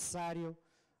 foi necessário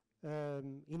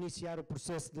iniciar o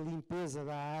processo de limpeza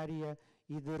da área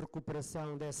e de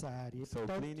recuperação dessa área. So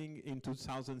cleaning in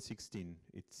 2016,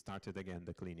 it started again,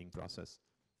 the cleaning process.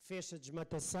 Fez a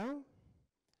desmatação,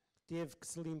 teve que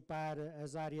se limpar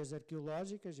as áreas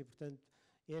arqueológicas e, portanto,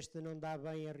 esta não dá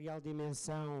bem a real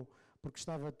dimensão porque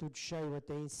estava tudo cheio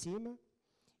até em cima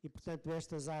e, portanto,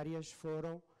 estas áreas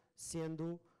foram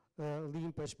sendo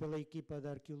limpas pela equipa de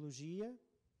arqueologia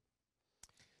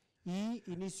e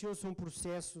iniciou-se um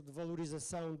processo de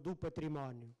valorização do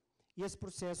património. E esse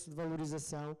processo de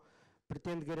valorização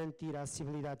pretende garantir a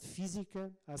acessibilidade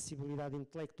física, a acessibilidade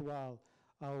intelectual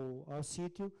ao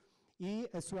sítio e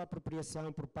a sua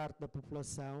apropriação por parte da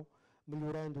população,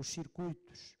 melhorando os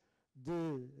circuitos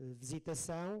de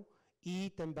visitação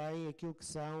e também aquilo que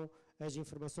são as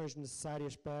informações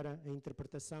necessárias para a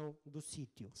interpretação do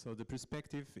sítio. So the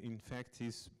perspective, in fact,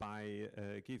 is by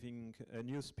giving a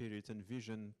new spirit and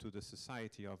vision to the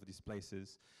society of these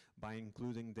places, by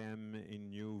including them in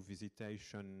new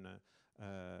visitation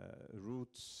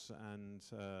routes and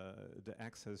the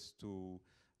access to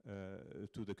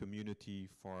the community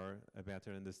for a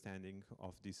better understanding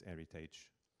of this heritage.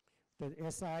 Portanto,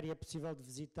 essa área é possível de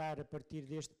visitar a partir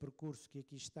deste percurso que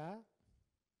aqui está.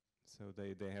 So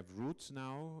they have routes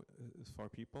now for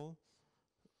people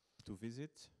to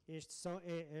visit.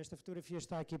 Esta fotografia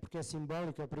está aqui porque é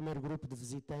simbólica, é o primeiro grupo de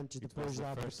visitantes depois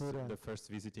da abertura. The first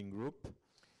visiting group.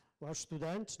 Aos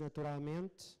estudantes,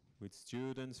 naturalmente. With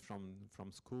students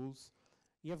from schools.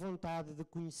 E a vontade de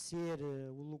conhecer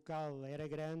o local era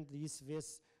grande e isso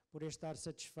vê-se por estar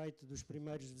satisfeito dos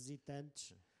primeiros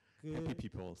visitantes. Happy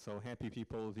people, so happy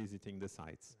people visiting the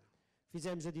sites.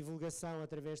 Fizemos a divulgação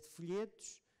através de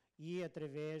folhetos e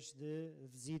através de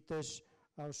visitas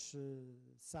aos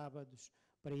sábados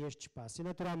para este espaço. E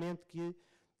naturalmente que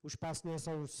o espaço não é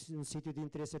só um sítio de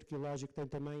interesse arqueológico, tem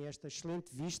também esta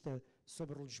excelente vista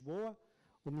sobre Lisboa.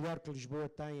 O melhor que Lisboa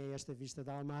tem é esta vista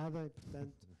da Almada, e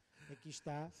portanto aqui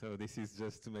está. So this is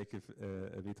just to make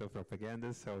a bit of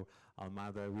propaganda. So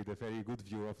Almada with a very good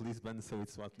view of Lisbon, so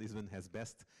it's what Lisbon has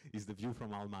best, is the view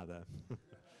from Almada.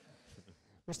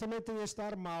 Mas também tem este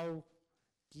ar mau,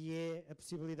 que é a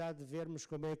possibilidade de vermos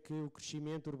como é que o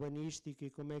crescimento urbanístico e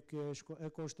como é que a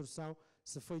construção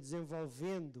se foi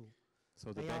desenvolvendo.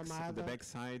 So the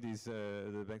backside is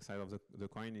the backside of the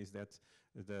coin is that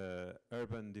the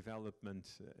urban development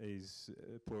is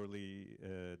poorly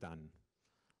done.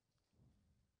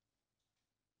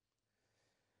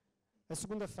 A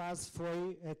segunda fase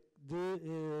foi a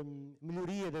de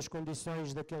melhoria das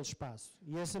condições daquele espaço.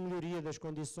 E essa melhoria das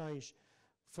condições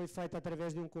foi feita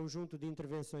através de um conjunto de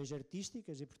intervenções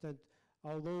artísticas e, portanto,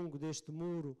 ao longo deste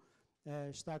muro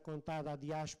está contada a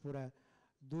diáspora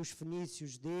dos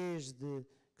fenícios desde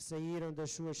que saíram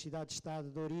das suas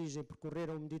cidades-estado de origem,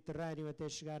 percorreram o Mediterrâneo até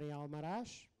chegarem a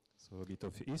Almaraz. So a bit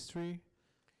of history.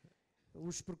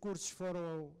 Os percursos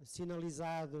foram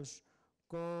sinalizados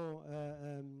com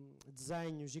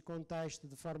desenhos e contexto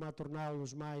de forma a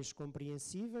torná-los mais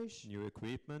compreensíveis. New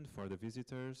equipment for the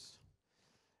visitors.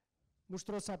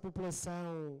 Mostrou-se à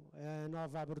população a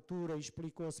nova abertura e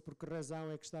explicou-se por que razão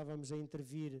é que estávamos a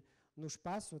intervir no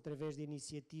espaço, através de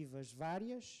iniciativas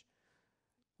várias.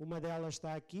 Uma delas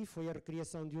está aqui, foi a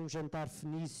recriação de um jantar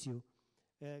fenício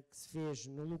que se fez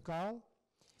no local.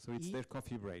 So it's their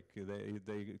coffee break.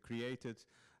 They created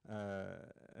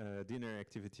a dinner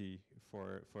activity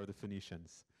for the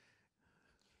Phoenicians.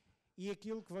 E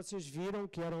aquilo que vocês viram,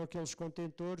 que eram aqueles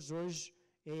contentores, hoje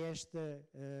é esta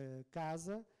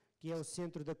casa, que é o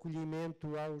centro de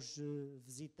acolhimento aos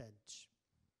visitantes.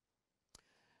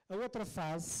 A outra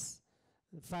fase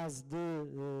de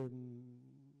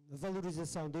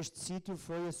valorização deste sítio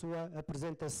foi a sua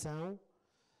apresentação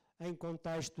em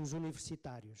contextos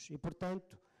universitários. E,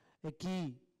 portanto,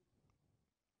 aqui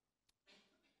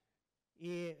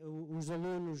os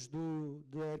alunos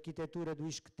da arquitetura do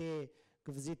ISCTE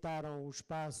que visitaram o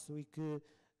espaço e que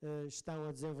estão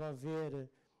a desenvolver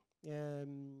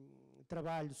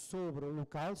trabalho sobre o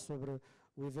local, sobre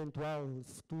o eventual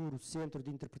futuro centro de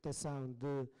interpretação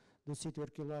do sítio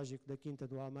arqueológico da Quinta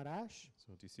do Almaraz.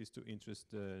 So this is to interest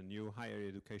the new higher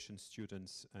education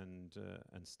students and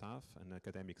staff and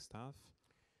academic staff.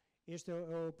 Este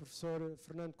é o professor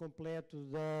Fernando Completo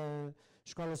da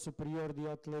Escola Superior de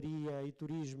Hotelaria e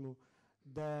Turismo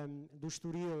do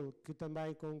Estoril, que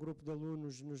também com um grupo de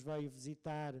alunos nos veio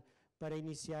visitar para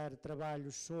iniciar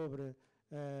trabalhos sobre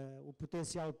o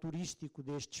potencial turístico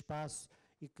deste espaço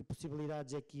e que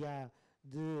possibilidades é que há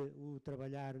de o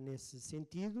trabalhar nesse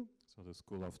sentido. So the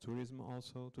School of Tourism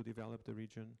also to develop the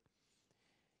region.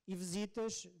 E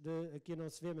visitas, aqui não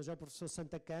se vê, mas é o professor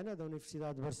Santa Cana, da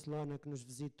Universidade de Barcelona, que nos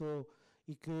visitou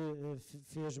e que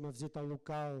fez uma visita ao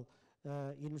local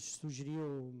e nos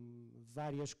sugeriu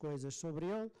várias coisas sobre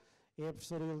ele. É a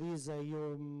professora Elisa e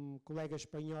um colega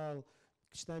espanhol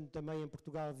que, estando também em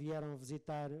Portugal, vieram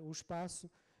visitar o espaço,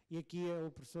 e aqui é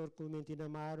o professor Clementino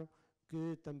Amaro,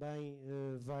 que também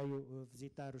veio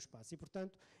visitar o espaço. E,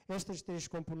 portanto, estas três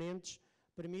componentes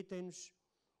permitem-nos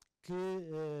que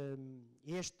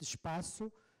este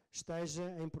espaço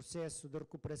esteja em processo de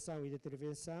recuperação e de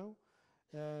intervenção,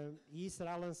 e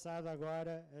será lançada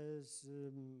agora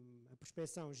a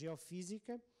prospecção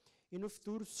geofísica, e no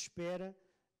futuro se espera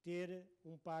ter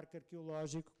um parque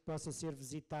arqueológico que possa ser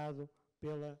visitado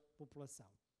pela população.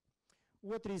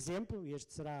 O outro exemplo, e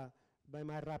este será bem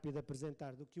mais rápido de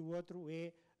apresentar do que o outro,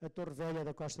 é a Torre Velha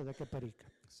da Costa da Caparica.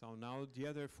 So now the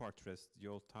other fortress, the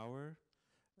old tower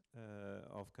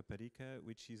of Caparica,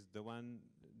 which is the one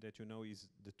that you know is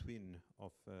the twin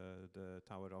of the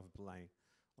Tower of Belém.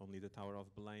 Only the Tower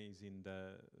of Belém is in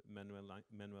the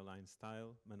Manueline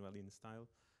style,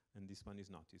 and this one is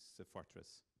not, it's a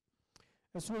fortress.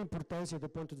 A sua importância do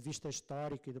ponto de vista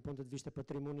histórico e do ponto de vista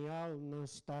patrimonial não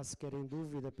está sequer em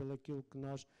dúvida pelo aquilo que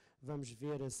nós vamos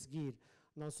ver a seguir.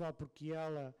 Não só porque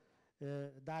ela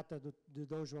data de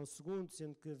Dom João II,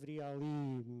 sendo que haveria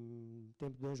ali, no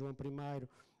tempo de Dom João I,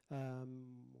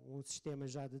 um sistema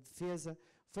já de defesa,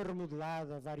 foi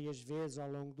remodelada várias vezes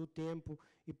ao longo do tempo,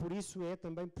 e por isso é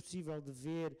também possível de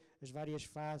ver as várias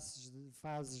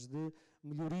fases de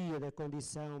melhoria da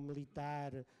condição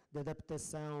militar, de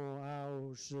adaptação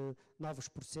aos novos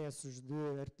processos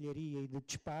de artilharia e de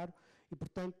disparo, e,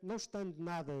 portanto, não estando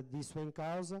nada disso em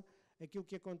causa, aquilo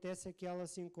que acontece é que ela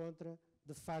se encontra,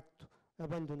 de facto,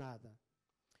 abandonada.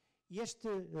 E este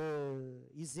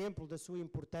exemplo da sua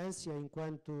importância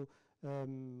enquanto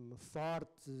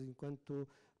forte, enquanto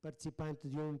participante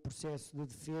de um processo de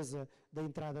defesa da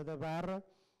entrada da Barra,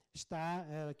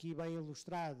 está aqui bem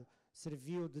ilustrado.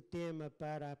 Serviu de tema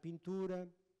para a pintura,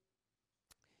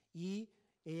 e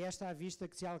é esta a vista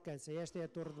que se alcança. Esta é a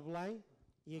Torre de Belém,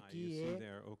 e aqui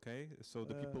So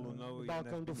the people who know and have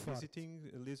been visiting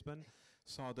Lisbon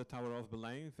saw the Tower of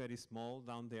Belém, very small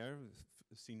down there,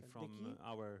 seen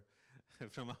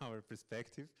from our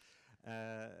perspective.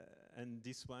 And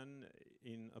this one,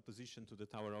 in opposition to the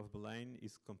Tower of Belém,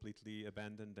 is completely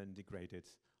abandoned and degraded.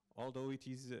 Although it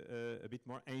is a bit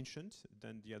more ancient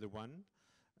than the other one,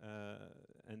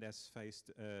 and has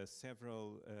faced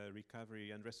several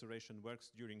recovery and restoration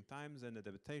works during times and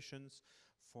adaptations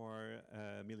for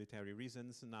military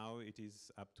reasons, now it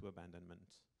is up to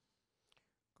abandonment.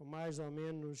 Com mais ou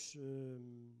menos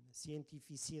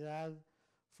cientificidade,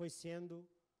 foi sendo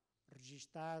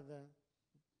registada,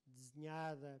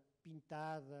 desenhada,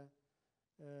 pintada,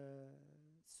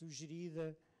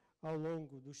 sugerida ao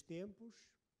longo dos tempos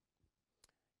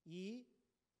e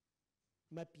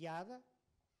mapeada.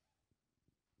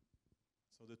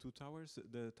 So the two towers,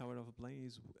 the Tower of Belém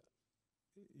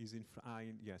is in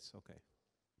yes, okay.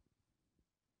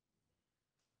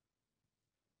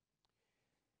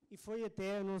 E foi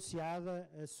até anunciada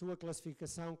a sua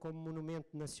classificação como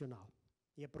monumento nacional.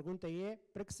 E a pergunta é,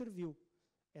 para que serviu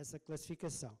essa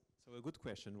classificação? So a good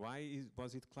question. Why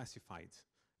was it classified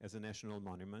as a national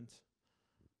monument?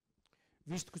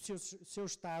 Visto que o seu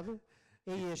estado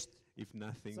é este. If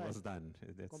nothing was done,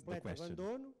 that's the completo question.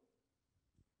 Abandono,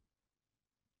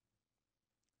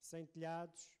 sem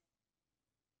telhados,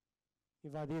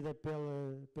 invadida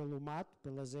pelo mato,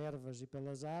 pelas ervas e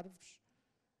pelas árvores,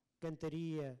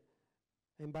 cantaria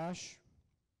embaixo,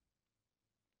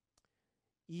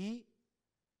 e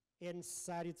é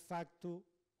necessário, de facto,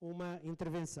 uma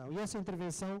intervenção. E essa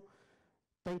intervenção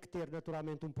tem que ter,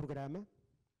 naturalmente, um programa,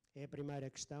 é a primeira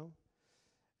questão.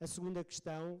 A segunda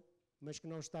questão, mas que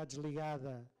não está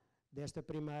desligada desta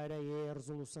primeira, é a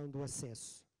resolução do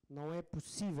acesso. Não é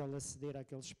possível aceder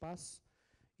àquele espaço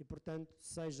e, portanto,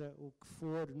 seja o que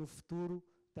for no futuro,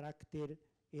 terá que ter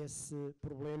esse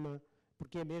problema,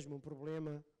 porque é mesmo um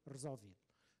problema resolvido.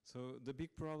 So the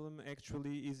big problem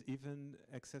actually is even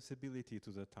accessibility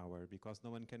to the tower, because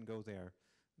no one can go there.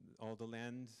 All the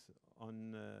land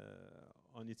on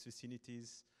its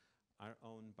vicinities are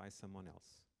owned by someone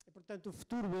else. E, portanto, o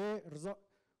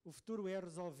futuro é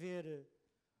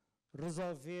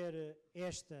resolver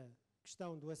esta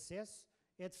questão do acesso,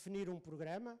 é definir um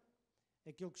programa.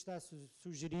 Aquilo que está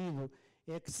sugerido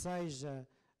é que seja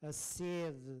a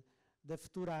sede da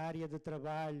futura área de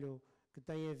trabalho que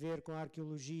tem a ver com a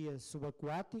arqueologia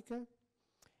subaquática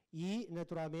e,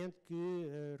 naturalmente, que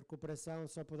a recuperação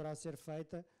só poderá ser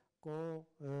feita com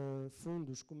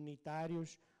fundos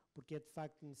comunitários, porque é de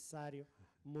facto necessário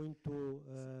muito...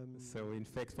 So in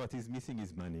fact what is missing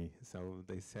is money. So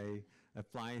they say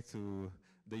apply to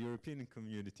the European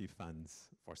Community funds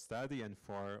for study and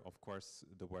for, of course,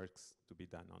 the works to be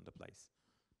done on the place.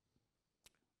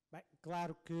 Bem,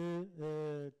 claro que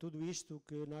tudo isto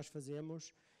que nós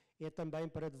fazemos é também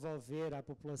para devolver à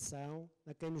população,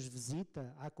 a quem nos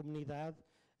visita, à comunidade,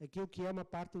 aquilo que é uma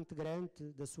parte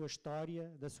integrante da sua história,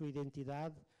 da sua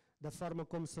identidade, da forma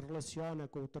como se relaciona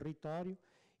com o território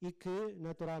e que,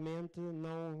 naturalmente,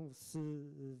 não se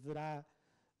verá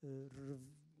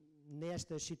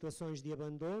nestas situações de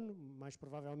abandono, mais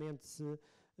provavelmente se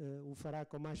o fará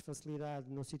com mais facilidade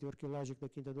no sítio arqueológico da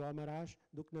Quinta do Almaraz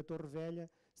do que na Torre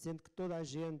Velha, sendo que toda a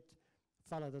gente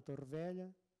fala da Torre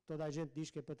Velha, toda a gente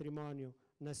diz que é património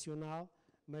nacional,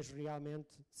 mas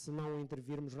realmente, se não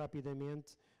intervirmos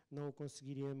rapidamente, não o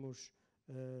conseguiríamos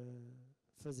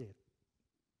fazer.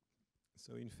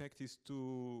 So in fact is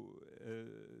to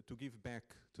give back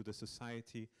to the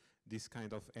society this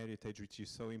kind of heritage which is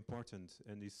so important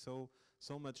and is so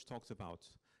much talked about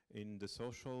in the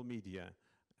social media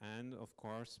and of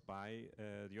course by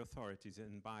the authorities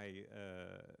and by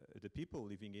the people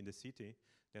living in the city,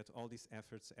 that all these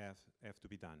efforts have to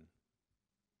be done.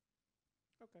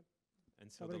 Okay.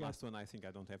 And so the last one I think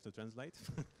I don't have to translate.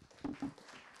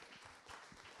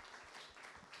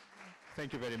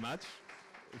 Thank you very much.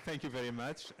 Thank you very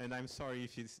much, and I'm sorry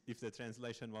if the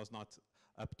translation was not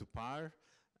up to par,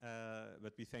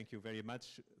 but we thank you very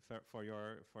much for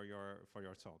your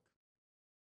talk.